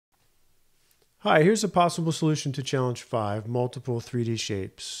Hi, here's a possible solution to challenge 5, multiple 3D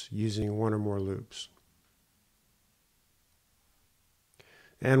shapes using one or more loops.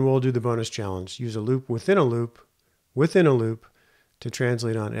 And we'll do the bonus challenge. Use a loop within a loop to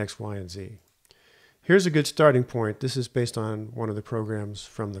translate on X, Y, and Z. Here's a good starting point. This is based on one of the programs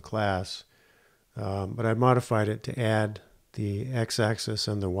from the class, but I modified it to add the X-axis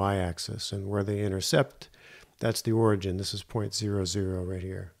and the Y-axis, and where they intercept, that's the origin. This is point 0, 0 right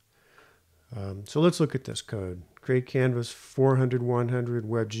here. So let's look at this code. Create canvas 400, 100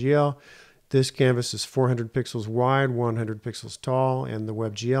 WebGL. This canvas is 400 pixels wide, 100 pixels tall, and the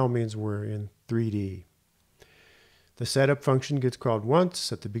WebGL means we're in 3D. The setup function gets called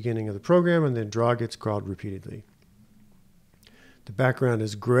once at the beginning of the program, and then draw gets called repeatedly. The background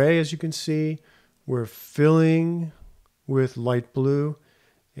is gray, as you can see. We're filling with light blue,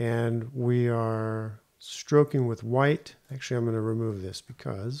 and we are stroking with white. Actually, I'm going to remove this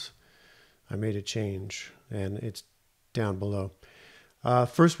because I made a change, and it's down below.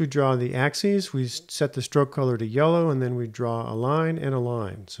 First, we draw the axes. We set the stroke color to yellow, and then we draw a line and a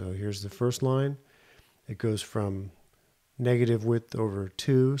line. So here's the first line. It goes from negative width over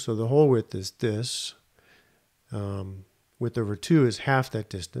 2. So the whole width is this. Width over 2 is half that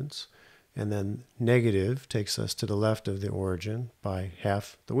distance. And then negative takes us to the left of the origin by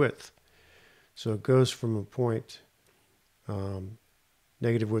half the width. So it goes from a point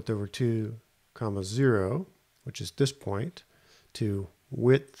negative width over 2, comma 0, which is this point, to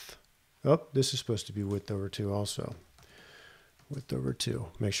width. Oh, this is supposed to be width over 2 also. Width over 2.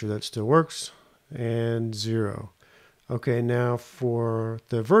 Make sure that still works. And 0. Okay, now for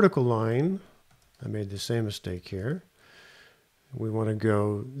the vertical line, I made the same mistake here. We want to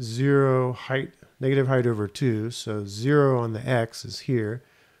go 0 height, negative height over 2. So 0 on the X is here.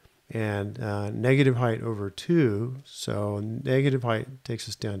 And negative height over 2, so negative height takes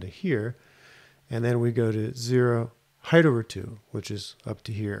us down to here. And then we go to 0 height over 2, which is up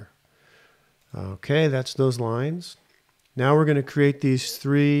to here. Okay, that's those lines. Now we're going to create these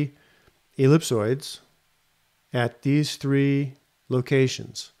 3 ellipsoids at these 3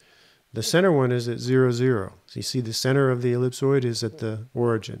 locations. The center one is at 0, 0. So you see the center of the ellipsoid is at the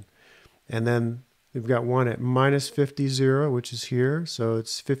origin. And then we've got one at minus 50, 0, which is here. So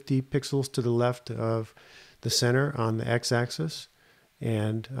it's 50 pixels to the left of the center on the x-axis.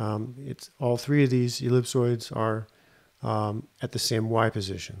 And it's all 3 of these ellipsoids are at the same y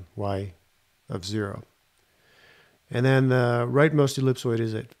position, y of 0. And then the rightmost ellipsoid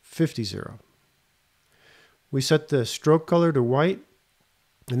is at 50, 0. We set the stroke color to white,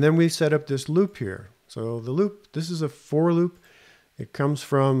 and then we set up this loop here. So the loop, this is a for loop. It comes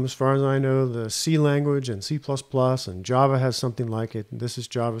from, as far as I know, the C language and C++, and Java has something like it. This is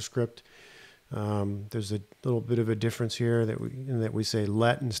JavaScript. There's a little bit of a difference here in that we say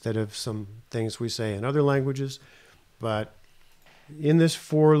let instead of some things we say in other languages. But in this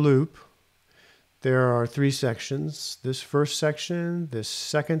for loop, there are 3 sections. This first section, this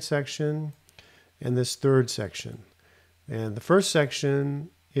second section, and this third section. And the first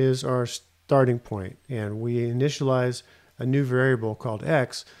section is our starting point, and we initialize a new variable called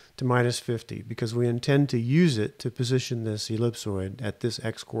x to minus 50 because we intend to use it to position this ellipsoid at this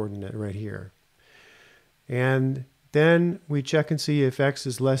x coordinate right here. And then we check and see if x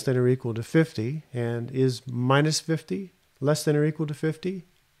is less than or equal to 50, and is minus 50 less than or equal to 50?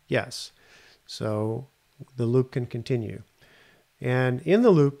 Yes. So the loop can continue. And in the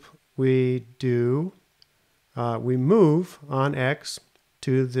loop, we move on x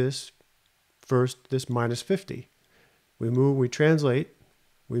to this minus 50. We translate,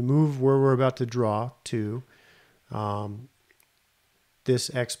 we move where we're about to draw to this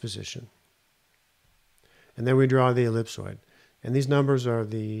x position. And then we draw the ellipsoid. And these numbers are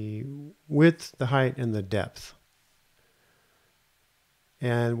the width, the height, and the depth.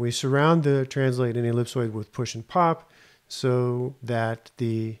 And we surround the translate and ellipsoid with push and pop so that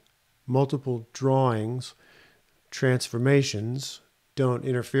the multiple drawings, transformations, don't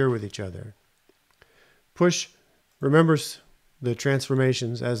interfere with each other. Push remembers the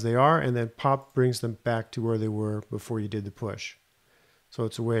transformations as they are, and then pop brings them back to where they were before you did the push. So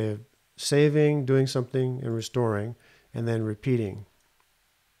it's a way of saving, doing something, and restoring, and then repeating.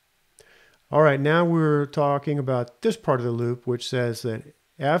 All right, now we're talking about this part of the loop, which says that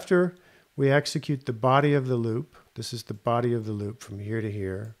after we execute the body of the loop, this is the body of the loop from here to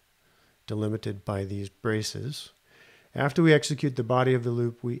here, delimited by these braces. After we execute the body of the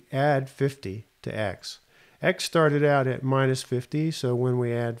loop, we add 50 to x. X started out at minus 50, so when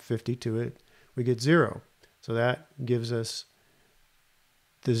we add 50 to it, we get 0. So that gives us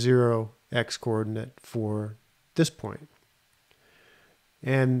the 0 x coordinate for this point.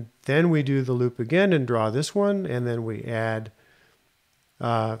 And then we do the loop again and draw this one, and then we add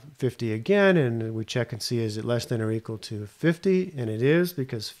 50 again, and we check and see is it less than or equal to 50, and it is,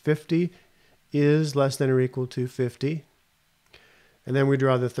 because 50 is less than or equal to 50. And then we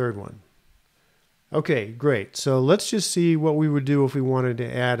draw the third one. Okay, great. So let's just see what we would do if we wanted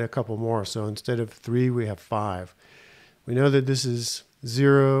to add a couple more. So instead of 3, we have 5. We know that this is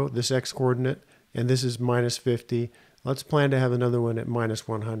 0, this x coordinate, and this is minus 50. Let's plan to have another one at minus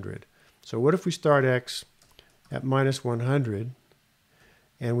 100. So what if we start x at minus 100,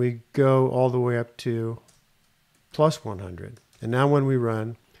 and we go all the way up to plus 100. And now when we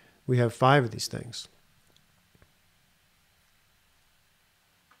run, we have 5 of these things.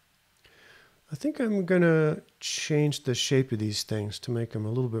 I think I'm going to change the shape of these things to make them a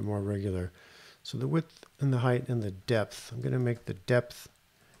little bit more regular. So the width and the height and the depth, I'm going to make the depth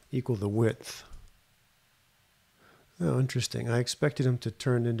equal the width. Oh, interesting. I expected them to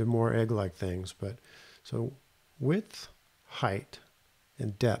turn into more egg-like things, but so width, height,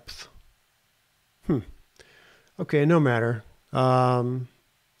 and depth. Okay, no matter.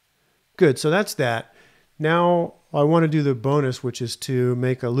 Good, so that's that. Now I want to do the bonus, which is to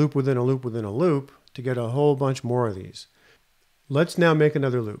make a loop within a loop within a loop to get a whole bunch more of these. Let's now make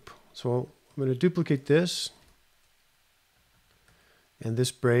another loop. So I'm going to duplicate this and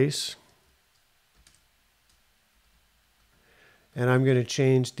this brace. And I'm going to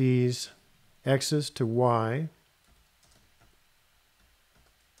change these x's to y.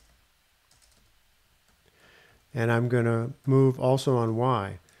 And I'm going to move also on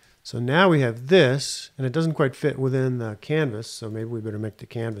y. So now we have this, and it doesn't quite fit within the canvas, so maybe we better make the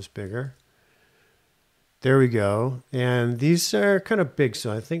canvas bigger. There we go. And these are kind of big,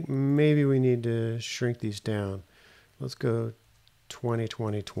 so I think maybe we need to shrink these down. Let's go 20,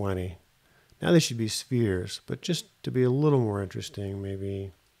 20, 20. Now they should be spheres, but just to be a little more interesting,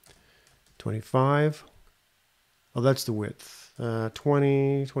 maybe 25. Oh, that's the width.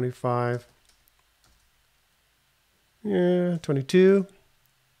 20, 25. Yeah, 22.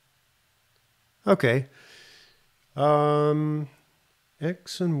 Okay.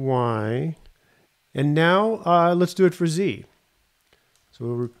 X and Y. And now let's do it for Z. So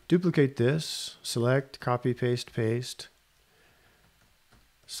we'll duplicate this, select, copy, paste, paste.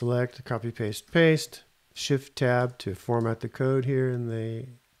 Select, copy, paste, paste. Shift tab to format the code here in the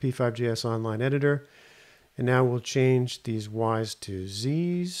p5.js online editor. And now we'll change these Y's to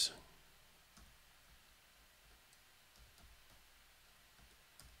Z's.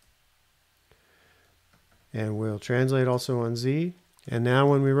 And we'll translate also on Z. And now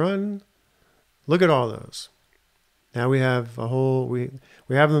when we run, look at all those. Now we have a whole, we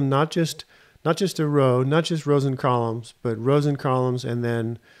have them not just a row, not just rows and columns, but rows and columns, and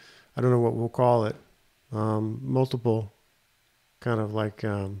then, I don't know what we'll call it, multiple kind of like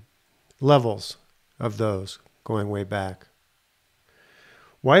levels of those going way back.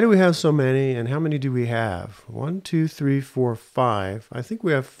 Why do we have so many, and how many do we have? 1, 2, 3, 4, 5. I think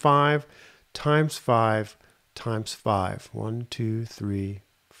we have 5 times 5 times 5. 1, 2, 3,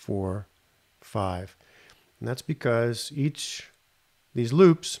 4, 5. And that's because these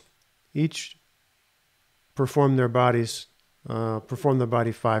loops, each perform their body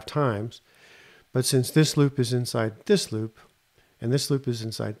 5 times. But since this loop is inside this loop, and this loop is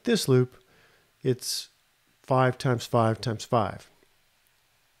inside this loop, it's 5 times 5 times 5.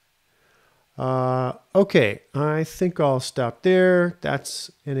 Okay, I think I'll stop there. That's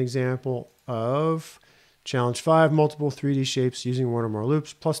an example of challenge 5, multiple 3D shapes using one or more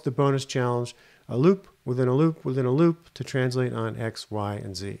loops, plus the bonus challenge, a loop within a loop within a loop to translate on X, Y,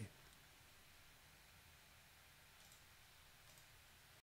 and Z.